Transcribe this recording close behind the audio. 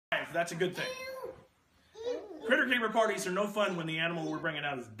That's a good thing. Critter caper parties are no fun when the animal we're bringing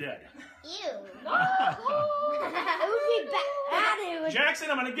out is dead. Ew. It would be bad. Jackson,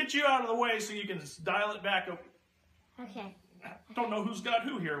 I'm going to get you out of the way so you can dial it back up. Okay. Don't know who's got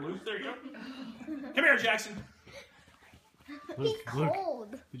who here, Luke. There you go. Come here, Jackson. He's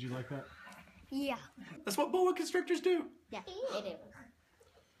cold. Did you like that? Yeah. That's what boa constrictors do. Yeah, they do.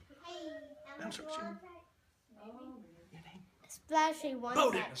 I'm sorry. Especially ones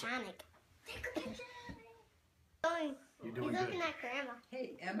Bo that did. panic. You're doing He's looking good. at Grandma.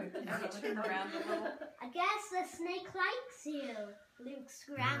 Hey, Emma, can you turn around a little? I guess the snake likes you, Luke's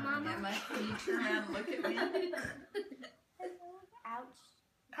grandmama. Emma, can you turn around and look at me? Ouch.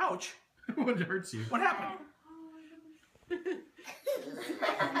 Ouch. What hurts you? What happened?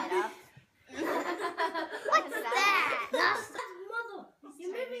 What's that? Mother.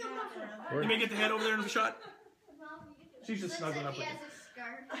 You're moving a muffler. Let me get the head over there in the shot. She's just snuggling up with you.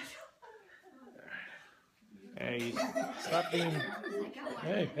 Hey, Stop being.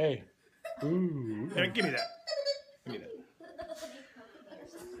 Hey, hey. Ooh. hey, give me that. Give me that.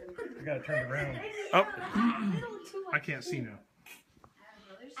 I gotta turn it around. Oh, I can't see now.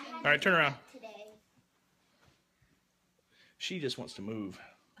 All right, turn around. She just wants to move.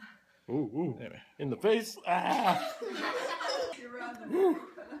 Ooh, ooh. Anyway. In the face. Ah.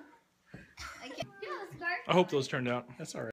 I hope those turned out. That's all right.